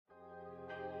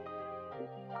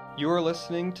You are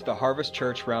listening to the Harvest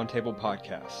Church Roundtable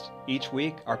podcast. Each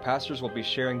week, our pastors will be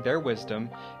sharing their wisdom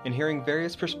and hearing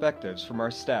various perspectives from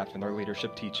our staff and their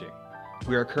leadership teaching.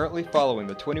 We are currently following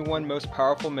the 21 Most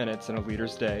Powerful Minutes in a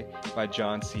Leader's Day by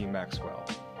John C. Maxwell.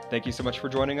 Thank you so much for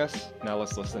joining us. Now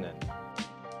let's listen in.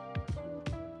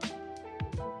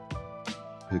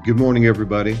 Good morning,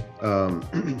 everybody.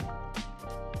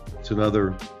 It's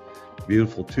another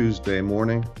beautiful Tuesday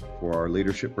morning for our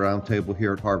Leadership Roundtable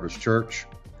here at Harvest Church.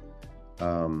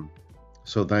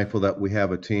 So thankful that we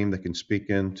have a team that can speak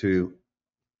into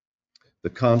the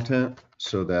content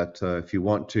so that if you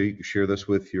want to, you can share this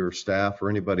with your staff or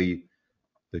anybody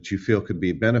that you feel could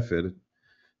be benefited.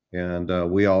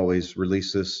 And we always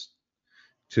release this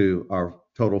to our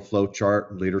total flow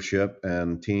chart, leadership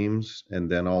and teams,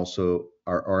 and then also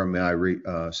our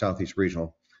RMI Southeast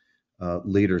Regional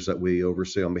leaders that we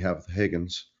oversee on behalf of the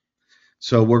Higgins.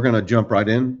 So we're going to jump right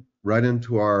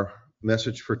into our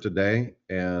message for today.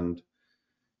 And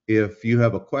if you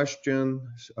have a question,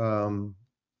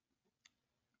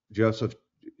 Joseph,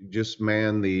 just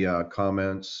man the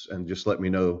comments and just let me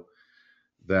know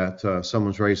that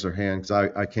someone's raised their hand, because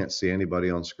I can't see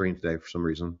anybody on screen today for some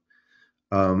reason.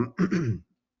 And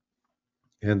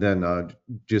then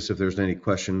just if there's any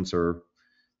questions or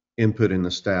input in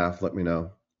the staff, let me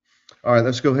know. All right,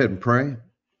 let's go ahead and pray.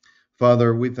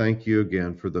 Father, we thank you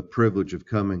again for the privilege of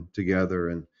coming together.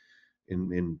 And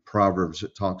in Proverbs,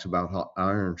 it talks about how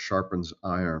iron sharpens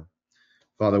iron.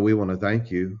 Father, we want to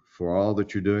thank you for all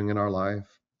that you're doing in our life,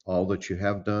 all that you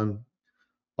have done,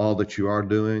 all that you are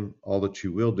doing, all that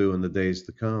you will do in the days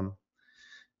to come.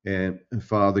 And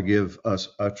Father, give us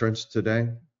utterance today.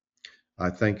 I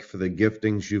thank you for the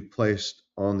giftings you've placed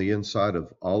on the inside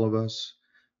of all of us.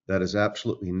 That is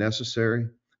absolutely necessary,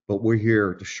 but we're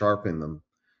here to sharpen them.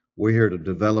 We're here to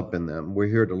develop in them. We're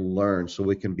here to learn so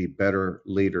we can be better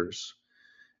leaders.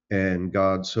 And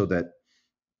God, so that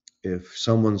if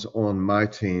someone's on my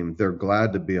team, they're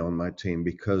glad to be on my team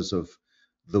because of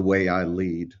the way I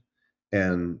lead.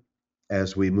 And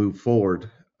as we move forward,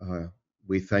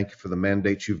 we thank you for the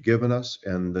mandates you've given us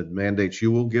and the mandates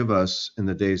you will give us in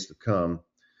the days to come.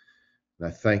 And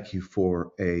I thank you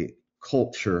for a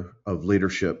culture of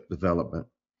leadership development.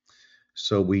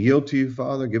 So we yield to you,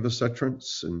 Father. Give us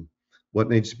utterance and what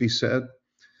needs to be said.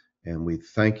 And we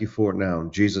thank you for it now.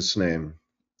 In Jesus' name,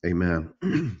 amen.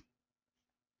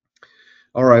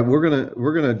 All right, we're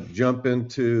gonna jump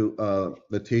into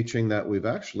the teaching that we've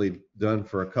actually done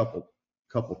for a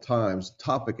couple times,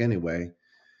 topic anyway,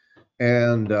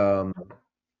 and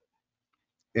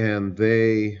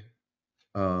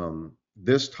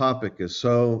this topic is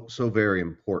so very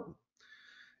important,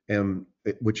 and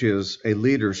which is a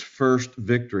leader's first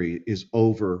victory is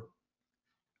over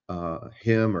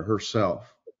him or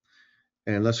herself.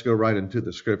 And let's go right into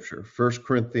the scripture. 1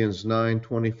 Corinthians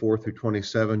 9:24 through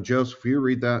 27. Joseph, will you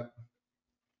read that?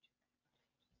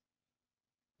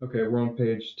 Okay, we're on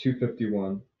page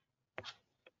 251.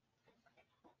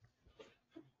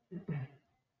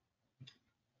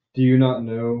 Do you not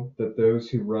know that those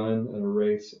who run in a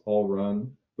race all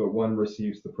run, but one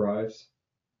receives the prize?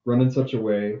 Run in such a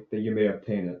way that you may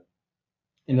obtain it.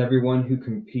 And everyone who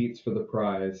competes for the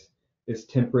prize is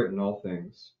temperate in all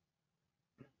things.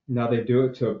 Now they do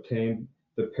it to obtain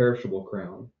the perishable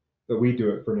crown, but we do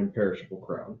it for an imperishable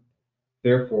crown.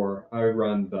 Therefore I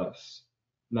run thus,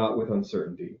 not with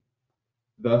uncertainty.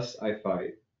 Thus I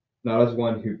fight, not as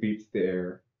one who beats the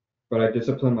air, but I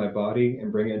discipline my body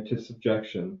and bring it into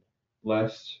subjection,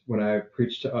 lest when I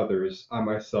preach to others, I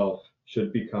myself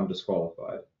should become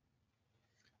disqualified.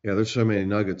 Yeah, there's so many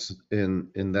nuggets in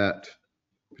that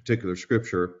particular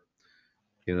scripture,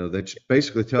 that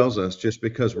basically tells us just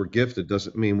because we're gifted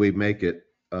doesn't mean we make it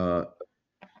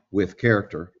with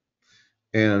character.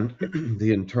 And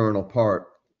the internal part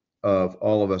of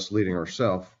all of us leading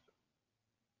ourselves.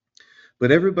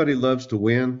 But everybody loves to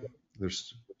win.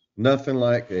 There's nothing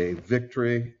like a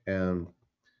victory and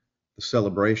the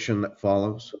celebration that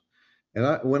follows.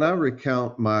 And when I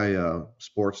recount my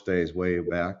sports days way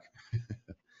back,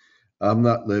 I'm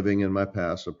not living in my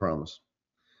past, I promise.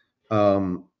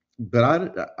 But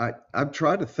I've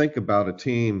tried to think about a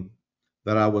team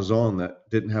that I was on that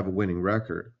didn't have a winning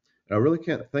record. And I really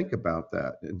can't think about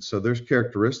that. And so there's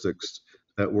characteristics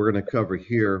that we're going to cover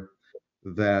here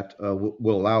that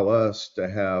will allow us to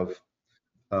have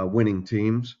winning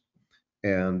teams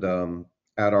and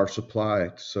add our supply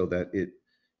so that it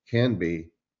can be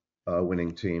a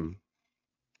winning team.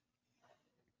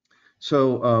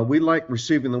 So we like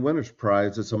receiving the winner's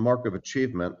prize. It's a mark of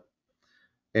achievement.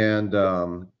 And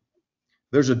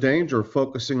there's a danger of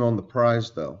focusing on the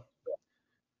prize, though.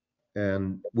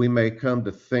 And we may come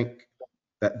to think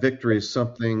that victory is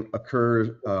something occurs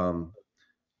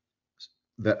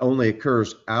that only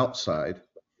occurs outside.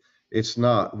 It's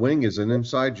not. Winning is an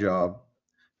inside job.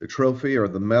 The trophy or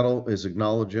the medal is an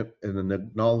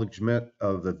acknowledgement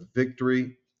of the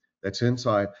victory that's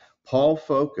inside. Paul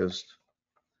focused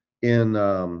in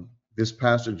this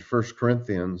passage, 1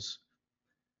 Corinthians.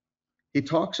 He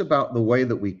talks about the way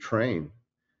that we train.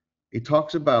 He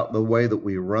talks about the way that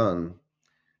we run.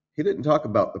 He didn't talk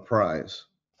about the prize.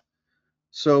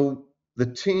 So the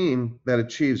team that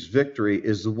achieves victory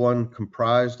is the one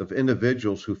comprised of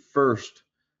individuals who first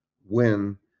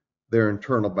win their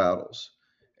internal battles.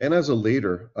 And as a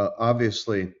leader,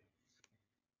 obviously,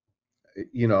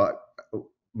 you know,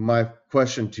 my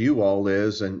question to you all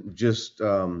is, and just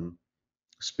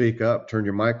speak up, turn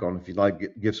your mic on if you'd like to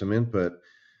give some input.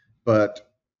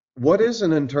 But what is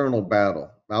an internal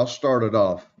battle? I'll start it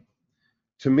off.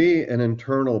 To me, an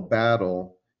internal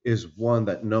battle is one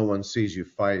that no one sees you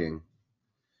fighting,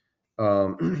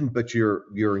 but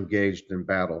you're engaged in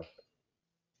battle.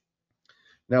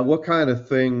 Now, what kind of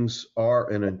things are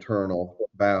an internal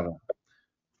battle?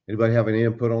 Anybody have any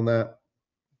input on that?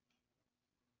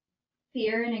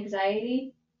 Fear and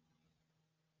anxiety.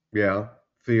 Yeah,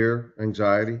 fear,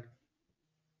 anxiety.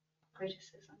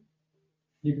 Criticism.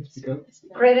 You can speak up.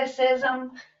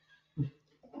 Criticism.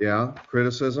 Yeah,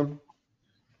 criticism,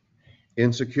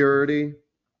 insecurity.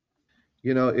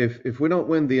 You know, if we don't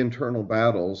win the internal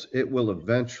battles, it will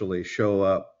eventually show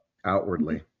up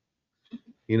outwardly.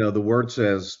 You know, the word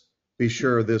says, "Be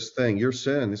sure of this thing, your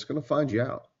sin is going to find you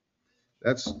out."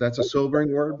 That's a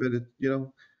sobering word,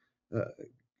 but uh,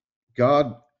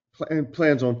 God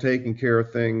plans on taking care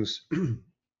of things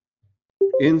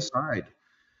inside,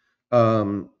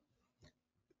 um,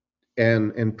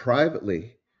 and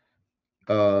privately,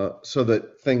 so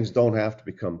that things don't have to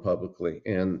become publicly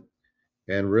and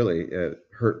really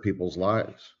hurt people's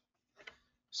lives.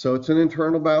 So it's an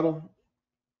internal battle,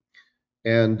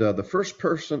 and the first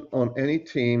person on any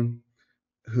team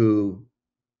who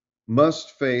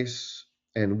must face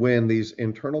and win these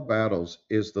internal battles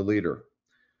is the leader,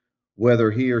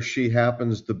 whether he or she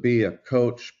happens to be a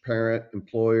coach, parent,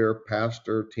 employer,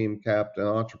 pastor, team captain,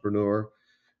 entrepreneur,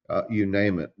 you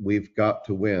name it. We've got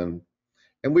to win,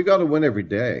 and we've got to win every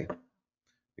day.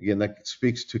 Again, that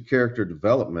speaks to character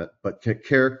development, but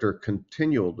character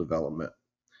continual development.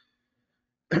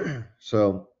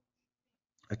 So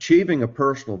achieving a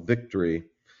personal victory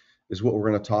is what we're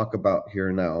going to talk about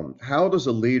here now. How does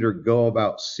a leader go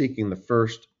about seeking the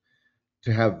first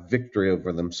to have victory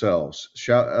over themselves?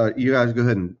 You guys go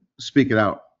ahead and speak it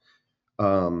out.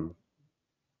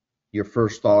 Your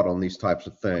first thought on these types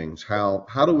of things.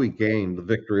 How do we gain the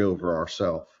victory over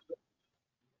ourselves?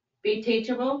 Be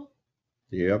teachable.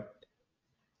 Yep.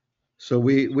 So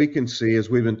we can see, as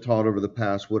we've been taught over the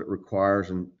past, what it requires,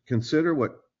 and consider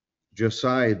what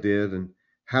Josiah did and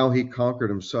how he conquered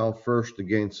himself first to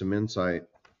gain some insight.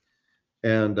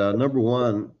 And number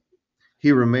one,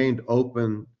 he remained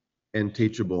open and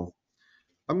teachable.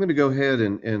 I'm going to go ahead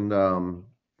and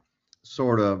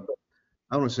sort of,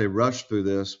 I don't want to say rush through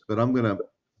this, but I'm going to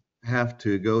have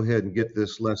to go ahead and get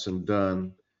this lesson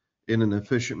done in an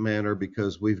efficient manner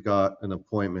because we've got an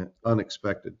appointment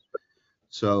unexpected.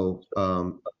 So,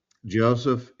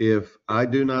 Joseph, if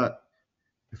I'm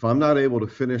not able to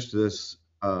finish this,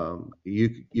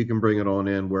 you can bring it on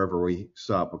in wherever we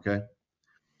stop. Okay.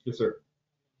 Yes, sir.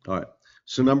 All right.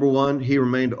 So number one, he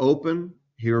remained open.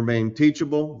 He remained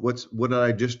teachable. What did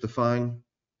I just define?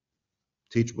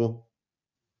 Teachable.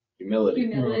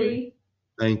 Humility.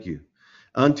 Thank you.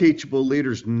 Unteachable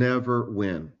leaders never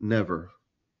win. Never.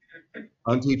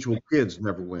 Unteachable kids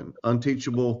never win.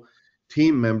 Unteachable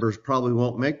team members probably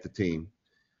won't make the team.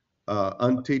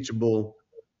 Unteachable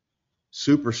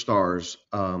superstars.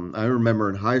 I remember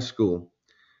in high school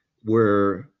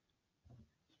where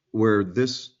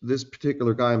this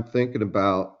particular guy I'm thinking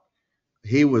about,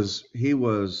 he was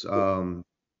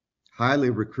highly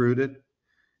recruited.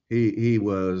 He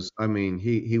was, I mean,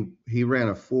 he ran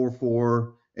a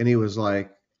 4.4 and he was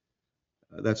like,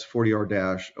 that's 40-yard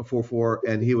dash, a 4.4,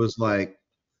 and he was like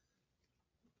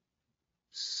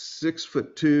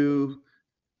 6'2",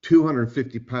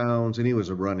 250 pounds, and he was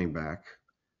a running back.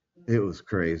 It was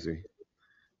crazy.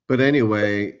 But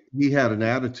anyway, he had an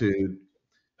attitude,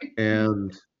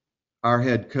 and our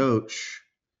head coach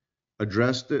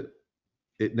addressed it.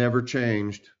 It never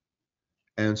changed,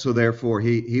 and so therefore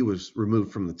he was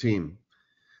removed from the team.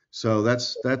 So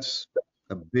that's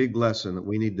a big lesson that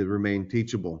we need to remain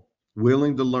teachable,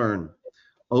 willing to learn,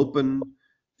 open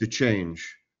to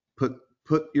change.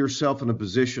 Put yourself in a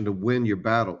position to win your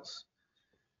battles.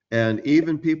 And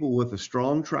even people with a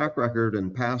strong track record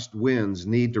and past wins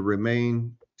need to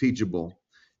remain teachable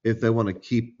if they want to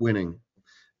keep winning.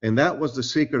 And that was the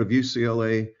secret of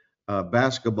UCLA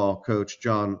basketball coach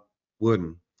John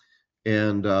Wooden.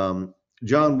 And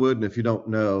John Wooden, if you don't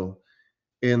know,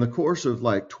 in the course of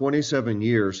like 27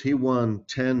 years, he won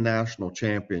 10 national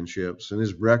championships, and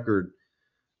his record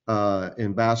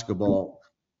in basketball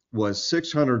was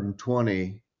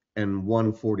 620 and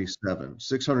 147.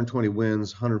 620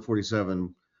 wins,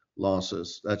 147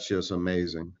 losses. That's just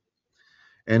amazing.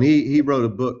 And he wrote a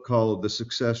book called The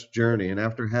Success Journey. And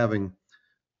after having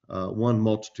won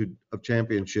multitude of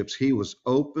championships, he was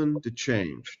open to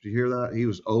change. Do you hear that? He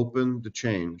was open to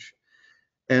change.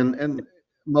 And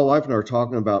my wife and I were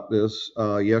talking about this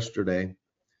yesterday.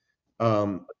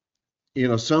 Um,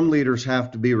 some leaders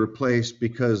have to be replaced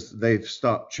because they've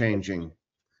stopped changing.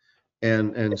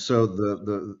 And so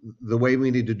the way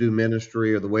we need to do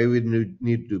ministry or the way we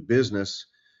need to do business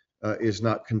is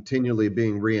not continually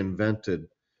being reinvented,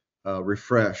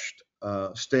 refreshed,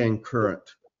 staying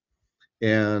current.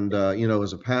 And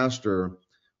as a pastor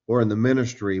or in the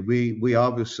ministry, we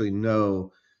obviously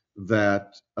know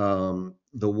that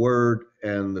the Word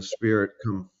and the Spirit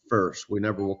come first. We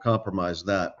never will compromise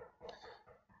that.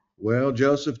 Well,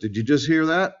 Joseph, did you just hear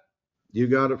that? You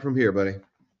got it from here, buddy.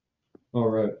 All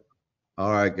right.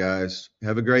 All right, guys.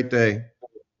 Have a great day.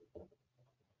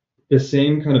 The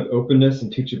same kind of openness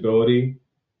and teachability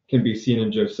can be seen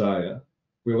in Josiah.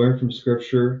 We learn from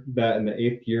Scripture that in the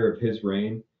 8th year of his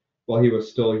reign, while he was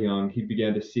still young, he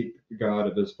began to seek the God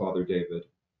of his father David.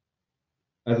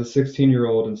 As a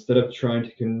 16-year-old, instead of trying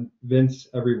to convince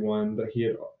everyone that he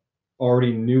had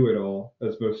already knew it all,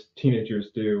 as most teenagers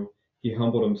do, he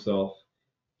humbled himself.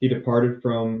 He departed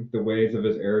from the ways of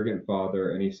his arrogant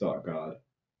father, and he sought God.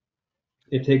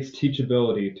 It takes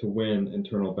teachability to win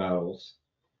internal battles.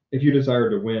 If you desire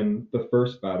to win the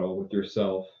first battle with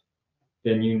yourself,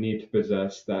 then you need to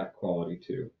possess that quality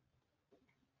too.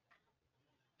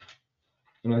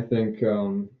 And I think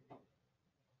I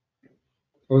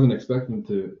wasn't expecting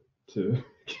to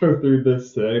go through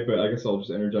this today, but I guess I'll just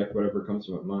interject whatever comes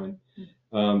to my mind.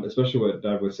 Especially what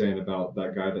Dad was saying about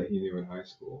that guy that he knew in high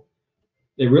school.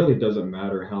 It really doesn't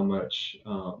matter how much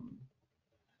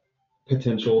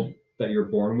potential that you're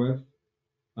born with.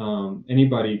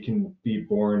 Anybody can be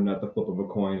born at the flip of a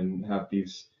coin and have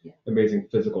these amazing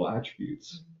physical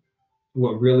attributes.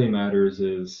 What really matters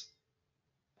is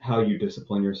how you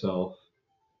discipline yourself,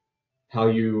 how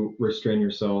you restrain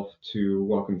yourself to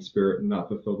walk in spirit and not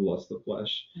fulfill the lust of the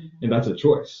flesh. And that's a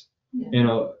choice. And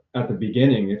at the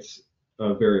beginning, it's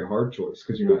a very hard choice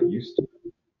because you're not used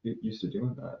to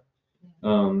doing that.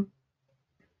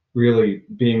 Really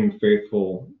being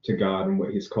faithful to God and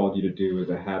what he's called you to do is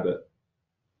a habit.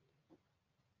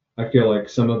 I feel like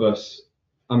some of us,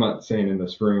 I'm not saying in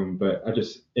this room, but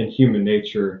in human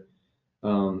nature,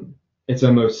 it's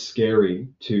almost scary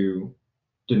to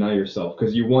deny yourself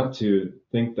because you want to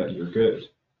think that you're good.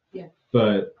 Yeah.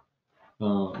 But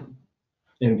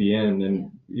in the end,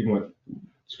 and even what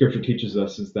Scripture teaches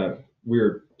us is that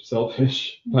we're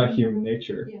selfish by human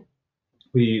nature. Yeah.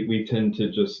 We tend to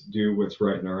just do what's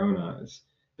right in our own eyes.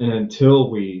 And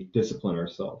until we discipline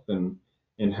ourselves and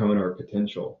hone our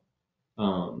potential,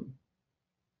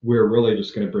 we're really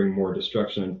just going to bring more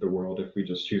destruction into the world if we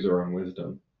just choose our own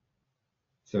wisdom.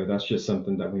 So that's just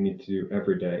something that we need to do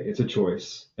every day. It's a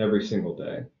choice every single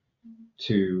day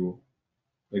to,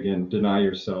 again, deny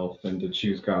yourself and to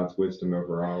choose God's wisdom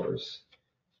over ours.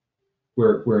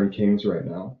 We're in Kings right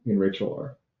now, me and Rachel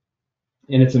are.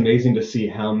 And it's amazing to see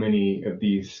how many of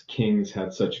these kings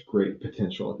had such great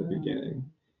potential at the beginning.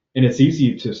 And it's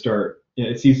easy to start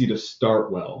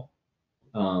well,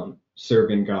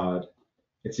 serving God.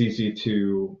 It's easy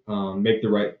to make the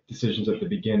right decisions at the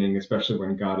beginning, especially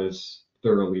when God is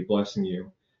thoroughly blessing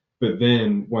you. But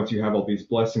then once you have all these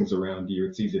blessings around you,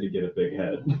 it's easy to get a big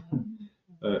head,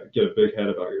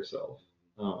 about yourself.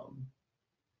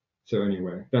 So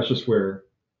anyway, that's just where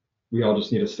we all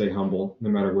just need to stay humble no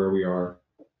matter where we are.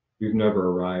 We've never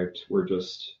arrived. We're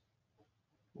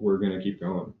going to keep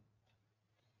going.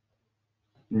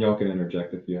 And y'all can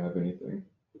interject if you have anything.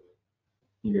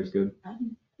 You guys good?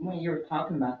 When you were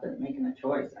talking about making a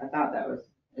choice, I thought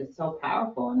it's so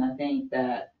powerful. And I think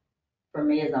that for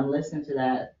me, as I'm listening to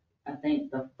that, I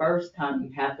think the first time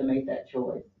you have to make that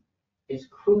choice is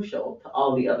crucial to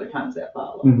all the other times that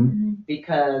follow.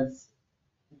 Because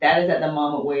that is at the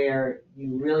moment where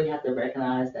you really have to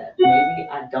recognize that maybe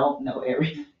I don't know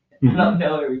everything. I don't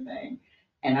know everything.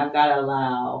 And I've got to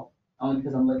allow, only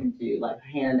because I'm looking to you, like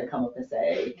Hannah to come up and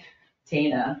say,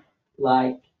 Tina,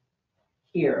 like,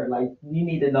 here, like you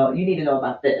need to know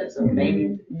about this, or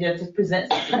maybe just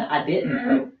present something that I didn't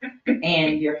know.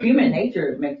 And your human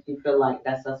nature makes you feel like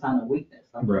that's a sign of weakness,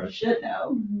 like you Right. should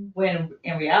know. When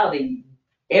in reality,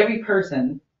 every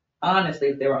person, honestly,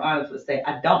 if they were honest, would say,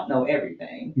 I don't know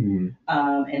everything.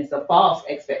 And it's a false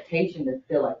expectation to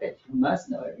feel like that you must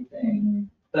know everything.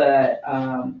 But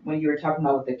when you were talking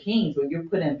about with the kings, when you're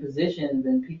put in positions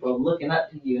and people are looking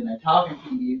up to you and they're talking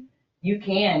to you, you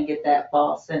can get that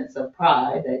false sense of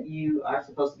pride that you are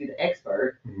supposed to be the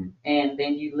expert, and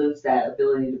then you lose that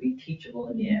ability to be teachable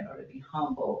again or to be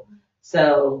humble.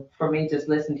 So for me, just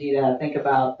listen to you, I think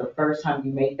about the first time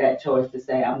you make that choice to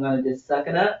say, I'm going to just suck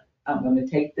it up. I'm going to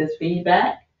take this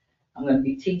feedback. I'm going to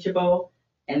be teachable.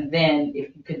 And then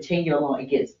if you continue along,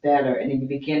 it gets better. And then you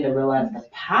begin to realize the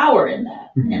power in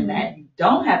that, and that you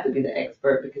don't have to be the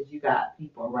expert because you got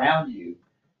people around you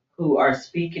who are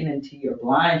speaking into your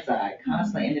blind side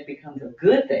constantly, and it becomes a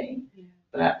good thing.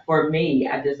 But for me,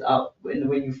 I just,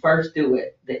 when you first do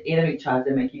it, the enemy tries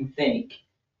to make you think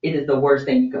it is the worst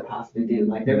thing you could possibly do.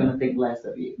 Like they're going to think less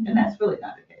of you. And that's really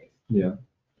not the case. Yeah.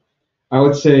 I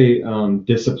would say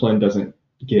discipline doesn't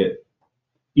get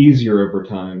easier over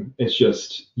time. It's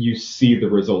just you see the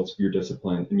results of your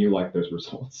discipline and you like those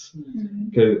results.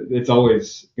 Because it's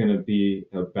always going to be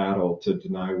a battle to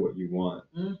deny what you want.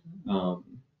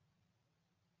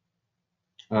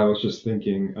 I was just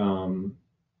thinking,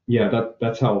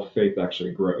 that's how faith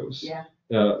actually grows.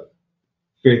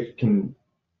 Faith can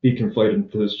be conflated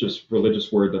into this just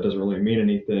religious word that doesn't really mean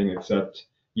anything except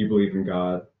you believe in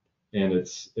God, and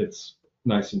it's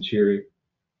nice and cheery.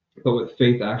 But what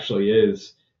faith actually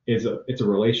is it's a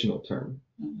relational term.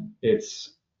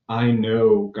 It's I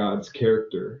know God's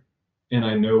character and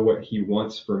I know what he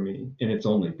wants for me, and it's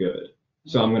only good.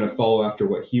 So I'm going to follow after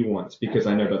what he wants because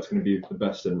I know that's going to be the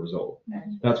best end result.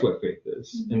 That's what faith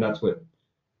is. And that's what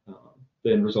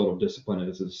the end result of discipline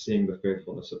is seeing the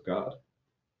faithfulness of God.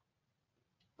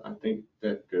 I think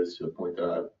that goes to a point that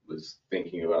I was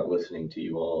thinking about listening to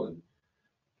you all. And,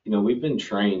 we've been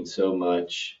trained so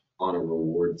much on a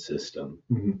reward system,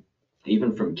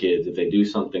 even from kids. If they do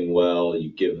something well,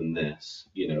 you give them this,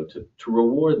 to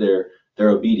reward their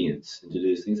obedience and to do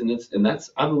these things. And that's,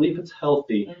 I believe it's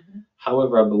healthy.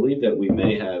 However, I believe that we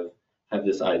may have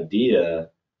this idea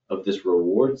of this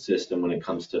reward system when it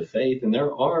comes to faith. And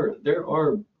there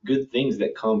are good things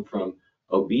that come from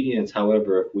obedience.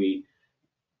 However, if we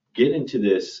get into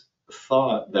this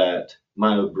thought that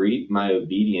my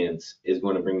obedience is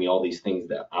going to bring me all these things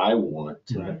that I want,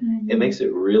 it makes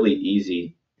it really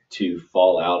easy to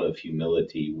fall out of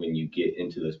humility when you get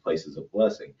into those places of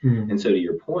blessing. And so to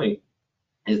your point,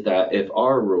 is that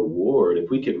if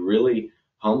we could really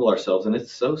humble ourselves, and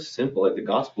it's so simple, like the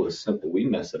gospel is simple, we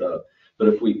mess it up. But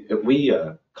if we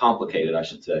complicate it, I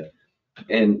should say,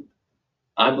 and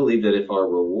I believe that if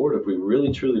we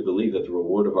really truly believe that the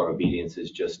reward of our obedience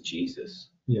is just Jesus.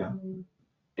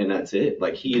 And that's it.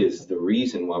 Like he is the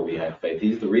reason why we have faith.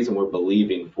 He's the reason we're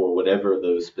believing for whatever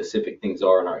those specific things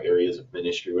are in our areas of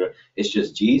ministry. It's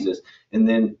just Jesus. And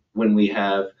then when we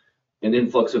have an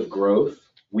influx of growth,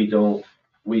 we don't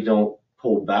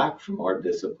pull back from our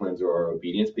disciplines or our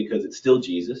obedience because it's still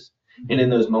Jesus. And in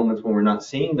those moments when we're not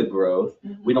seeing the growth,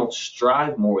 we don't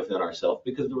strive more within ourselves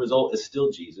because the result is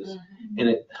still Jesus. And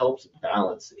it helps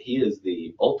balance. He is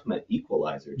the ultimate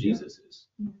equalizer. Jesus is.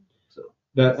 So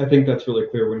I think that's really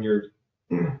clear when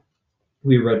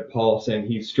we read Paul saying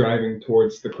he's striving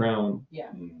towards the crown.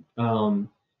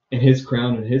 And his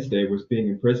crown in his day was being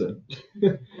in prison.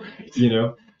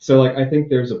 So like I think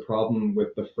there's a problem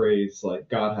with the phrase like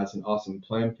God has an awesome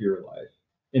plan for your life.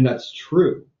 And that's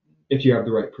true if you have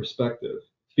the right perspective.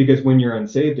 Because when you're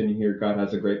unsaved and you hear God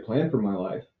has a great plan for my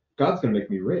life, God's going to make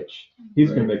me rich. He's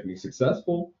going to make me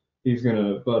successful. He's going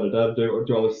to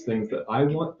do all those things that I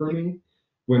want for me.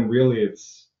 When really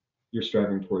you're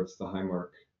striving towards the high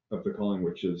mark of the calling,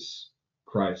 which is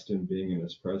Christ and being in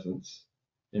his presence.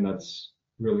 And that's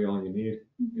really all you need.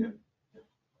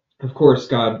 Of course,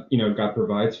 God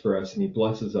provides for us and he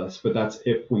blesses us, but that's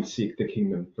if we seek the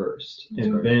kingdom first.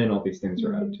 And then all these things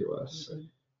are added to us.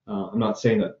 I'm not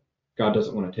saying that God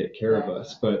doesn't want to take care of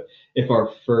us, but if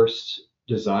our first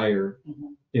desire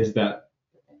is that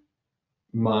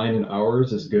mine and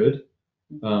ours is good,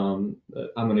 I'm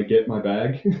going to get my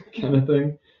bag kind of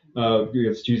thing,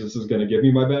 because Jesus is going to give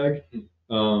me my bag,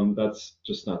 that's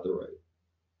just not the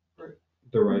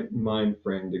right mind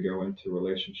frame to go into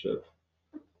relationship.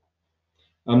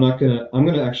 I'm going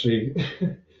to actually,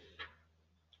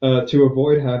 to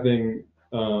avoid having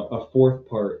a fourth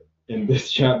part in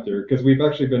this chapter, because we've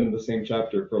actually been in the same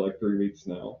chapter for like 3 weeks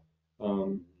now,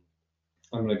 I'm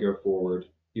going to go forward,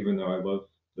 even though I love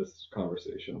this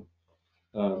conversation.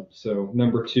 So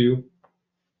number 2,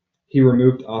 he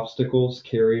removed obstacles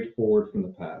carried forward from the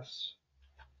past.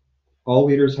 All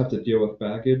leaders have to deal with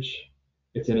baggage.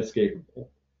 It's inescapable.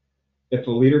 If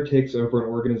a leader takes over an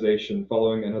organization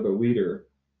following another leader,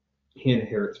 he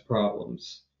inherits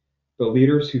problems. But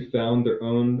leaders who found their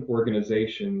own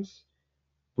organizations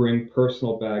bring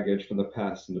personal baggage from the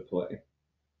past into play.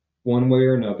 One way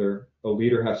or another, a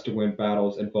leader has to win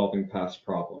battles involving past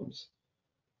problems.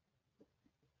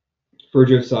 For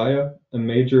Josiah, a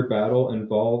major battle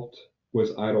involved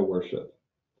was idol worship.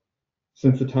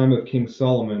 Since the time of King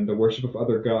Solomon, the worship of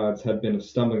other gods had been a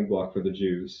stumbling block for the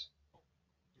Jews.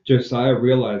 Josiah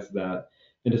realized that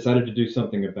and decided to do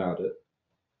something about it.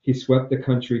 He swept the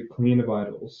country clean of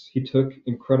idols. He took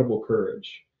incredible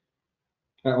courage.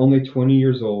 At only 20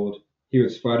 years old, he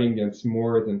was fighting against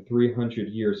more than 300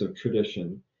 years of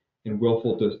tradition and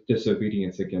willful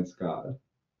disobedience against God,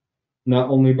 not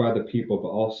only by the people, but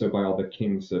also by all the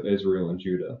kings of Israel and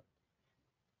Judah.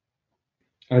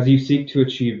 As you seek to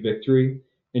achieve victory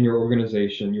in your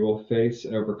organization, you will face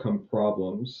and overcome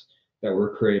problems that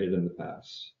were created in the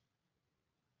past.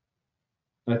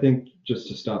 I think just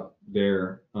to stop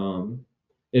there,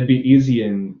 it'd be easy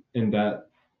in that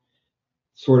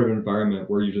sort of environment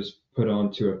where you just put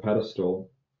onto a pedestal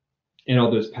and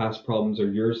all those past problems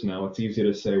are yours now. It's easy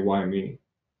to say, why me?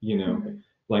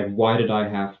 Like, why did I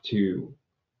have to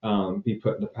be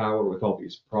put into power with all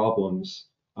these problems?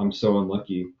 I'm so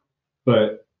unlucky.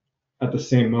 But at the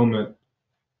same moment,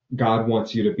 God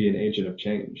wants you to be an agent of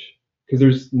change, because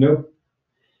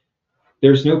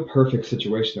there's no perfect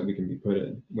situation that we can be put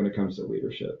in when it comes to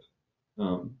leadership.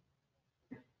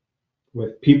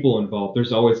 With people involved,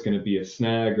 there's always going to be a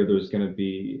snag, or there's going to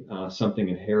be something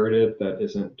inherited that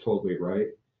isn't totally right.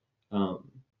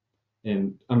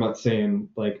 And I'm not saying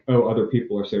like, oh, other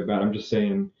people are so bad. I'm just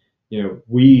saying,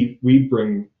 we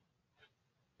bring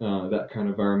that kind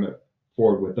of environment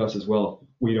forward with us as well if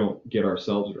we don't get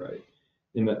ourselves right.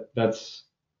 And that's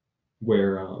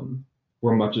where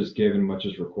much is given, much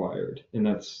is required. And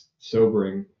that's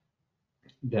sobering,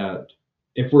 that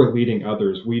if we're leading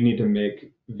others, we need to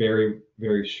make very,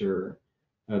 very sure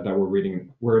that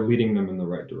we're leading them in the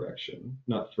right direction,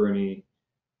 not for any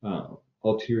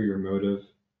ulterior motive.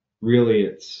 Really,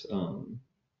 it's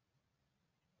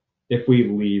if we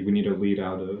lead, we need to lead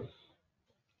out of,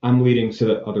 I'm leading so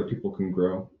that other people can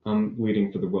grow. I'm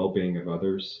leading for the well-being of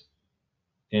others.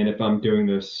 And if I'm doing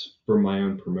this for my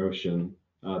own promotion,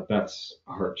 that's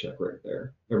a heart check right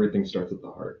there. Everything starts at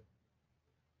the heart.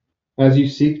 As you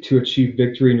seek to achieve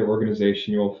victory in your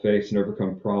organization, you will face and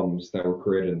overcome problems that were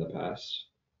created in the past.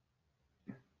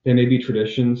 They may be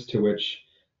traditions to which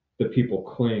the people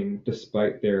cling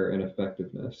despite their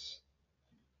ineffectiveness.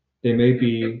 They may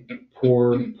be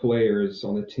poor players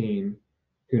on the team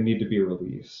who need to be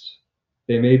released.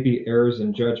 They may be errors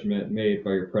in judgment made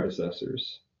by your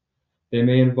predecessors. They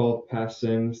may involve past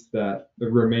sins that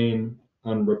remain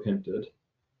unrepented.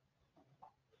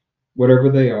 Whatever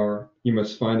they are, you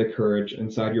must find the courage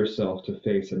inside yourself to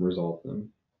face and resolve them.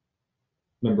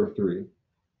 Number 3.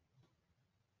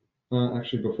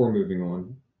 Actually, before moving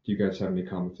on, do you guys have any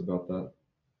comments about that?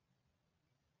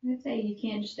 I'd say you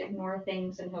can't just ignore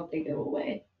things and hope they go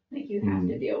away. Like, you have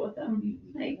to deal with them.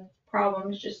 Like,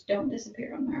 problems just don't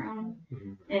disappear on their own.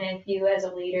 Mm-hmm. And if you as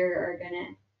a leader are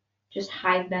gonna just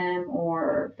hide them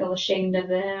or feel ashamed of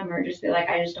them or just be like,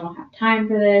 I just don't have time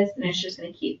for this, and it's just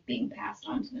going to keep being passed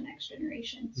on to the next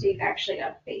generation. So you've actually got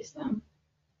to face them.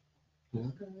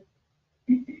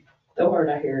 The word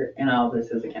I hear in all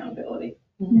this is accountability.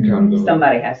 Accountability.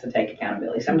 Somebody has to take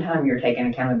accountability. Sometimes you're taking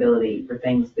accountability for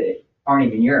things that aren't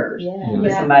even yours. But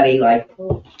Yeah. somebody like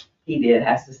he did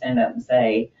has to stand up and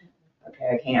say, okay,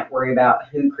 I can't worry about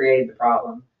who created the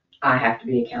problem. I have to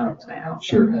be accountable now.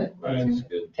 Sure. And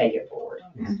take it forward.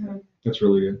 Mm-hmm. That's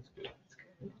really good.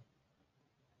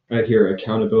 I hear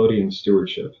accountability and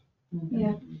stewardship.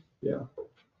 Yeah. Yeah.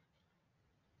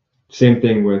 Same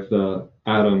thing with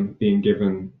Adam being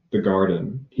given the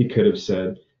garden. He could have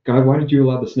said, God, why did you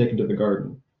allow the snake into the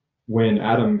garden? When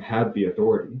Adam had the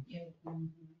authority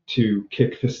to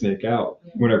kick the snake out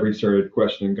whenever he started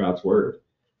questioning God's word.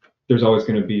 There's always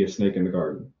going to be a snake in the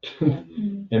garden.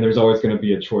 And there's always going to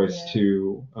be a choice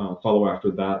to follow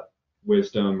after that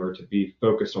wisdom or to be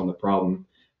focused on the problem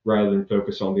rather than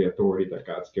focus on the authority that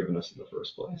God's given us in the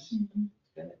first place.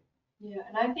 Yeah,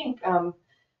 and I think,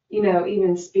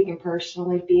 even speaking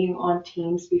personally, being on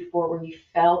teams before where you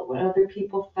felt what other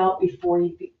people felt before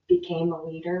you became a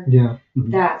leader, Yeah.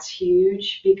 that's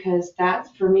huge, because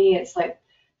that's, for me, it's like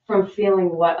from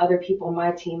feeling what other people on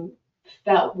my team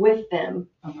felt with them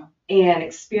and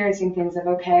experiencing things of,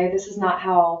 okay, this is not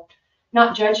how,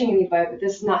 not judging anybody, but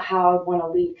this is not how I want to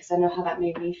lead because I know how that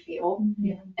made me feel.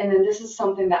 Yeah. And then this is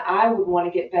something that I would want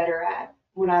to get better at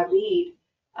when I lead.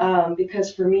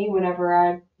 Because for me, whenever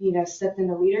I, stepped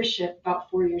into leadership about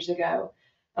 4 years ago,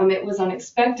 it was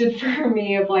unexpected for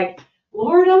me of like,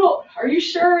 Lord, are you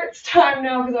sure it's time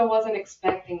now? Because I wasn't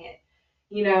expecting it,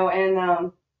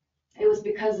 and it was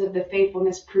because of the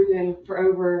faithfulness proven for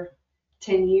over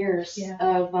 10 years Yeah.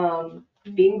 of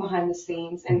being behind the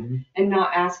scenes and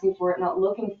not asking for it, not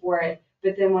looking for it.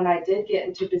 But then when I did get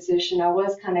into position, I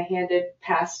was kind of handed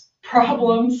past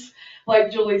problems,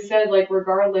 like Julie said, like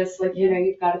regardless, like,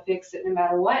 you've got to fix it no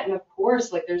matter what. And of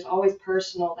course, like there's always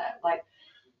personal that like,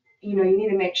 you need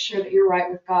to make sure that you're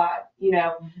right with God,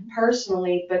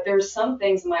 personally. But there's some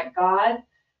things I'm like, God,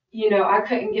 I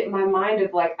couldn't get in my mind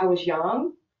of like, I was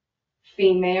young,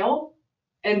 female,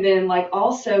 and then like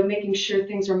also making sure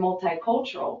things are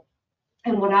multicultural.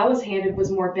 And what I was handed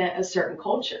was more bent a certain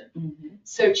culture.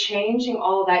 So changing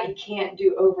all that you can't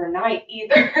do overnight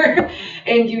either.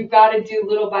 And you've got to do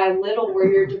little by little where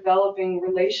you're developing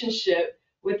relationship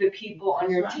with the people on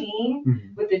your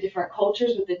team, with the different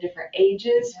cultures, with the different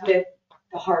ages, with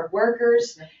the hard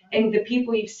workers, and the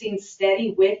people you've seen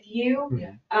steady with you.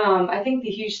 I think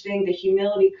the huge thing, the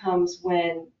humility comes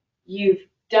when you've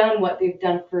done what they've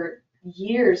done for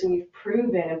years and you've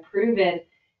proven.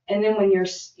 And then when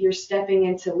you're stepping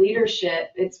into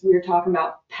leadership, we were talking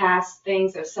about past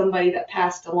things of somebody that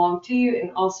passed along to you,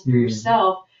 and also for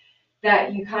yourself,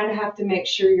 that you kind of have to make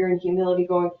sure you're in humility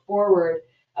going forward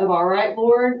of, all right,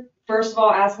 Lord, first of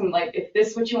all, ask him, like, if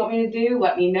this is what you want me to do,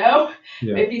 let me know.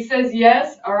 Yeah. If he says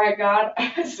yes, all right, God,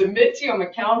 I submit to you, I'm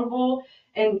accountable.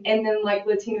 And then like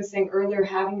Latina was saying earlier,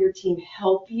 having your team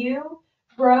help you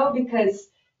grow, because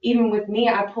even with me,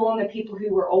 I pull in the people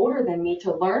who were older than me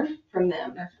to learn from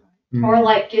them. Or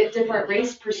like get different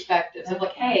race perspectives of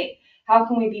like, hey, how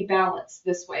can we be balanced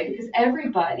this way? Because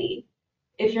everybody,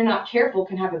 if you're not careful,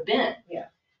 can have a bent. Yeah.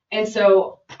 And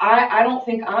so I don't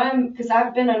think because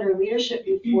I've been under leadership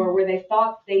before where they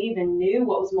thought they even knew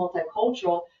what was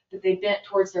multicultural, that they bent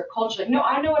towards their culture. Like, no,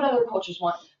 I know what other cultures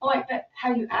want. I'm like, but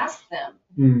have you asked them?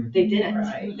 They didn't.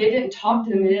 Right. They didn't talk to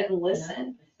them. They didn't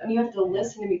listen. And you have to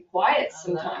listen and be quiet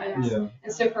sometimes. Yeah.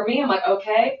 And so for me, I'm like,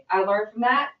 okay, I learned from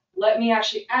that. Let me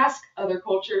actually ask other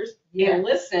cultures and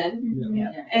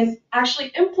listen and actually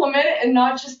implement it, and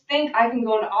not just think I can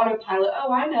go into autopilot.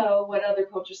 Oh, I know what other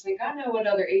cultures think. I know what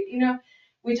other,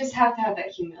 we just have to have that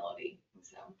humility.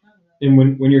 So. And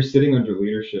when you're sitting under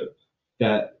leadership,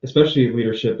 that especially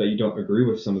leadership that you don't agree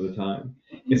with some of the time,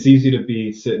 it's easy to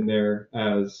be sitting there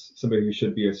as somebody who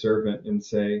should be a servant and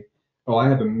say, oh, I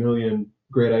have a million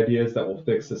great ideas that will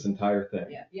fix this entire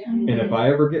thing. And if I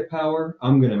ever get power,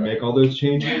 I'm going to make all those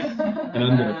changes and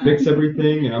I'm going to fix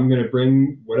everything and I'm going to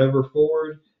bring whatever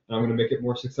forward and I'm going to make it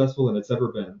more successful than it's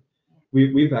ever been.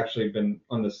 We've actually been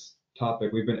on this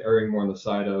topic, we've been erring more on the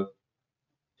side of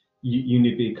you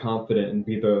need to be confident and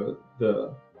be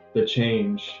the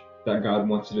change that God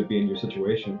wants you to be in your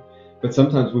situation. But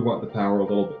sometimes we want the power a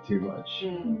little bit too much,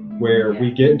 where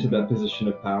we get into that position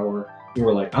of power and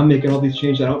we're like, I'm making all these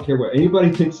changes, I don't care what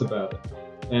anybody thinks about it.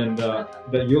 And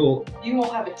that you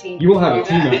won't have a team. You won't have a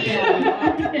team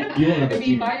after that. You won't have a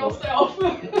team by yourself.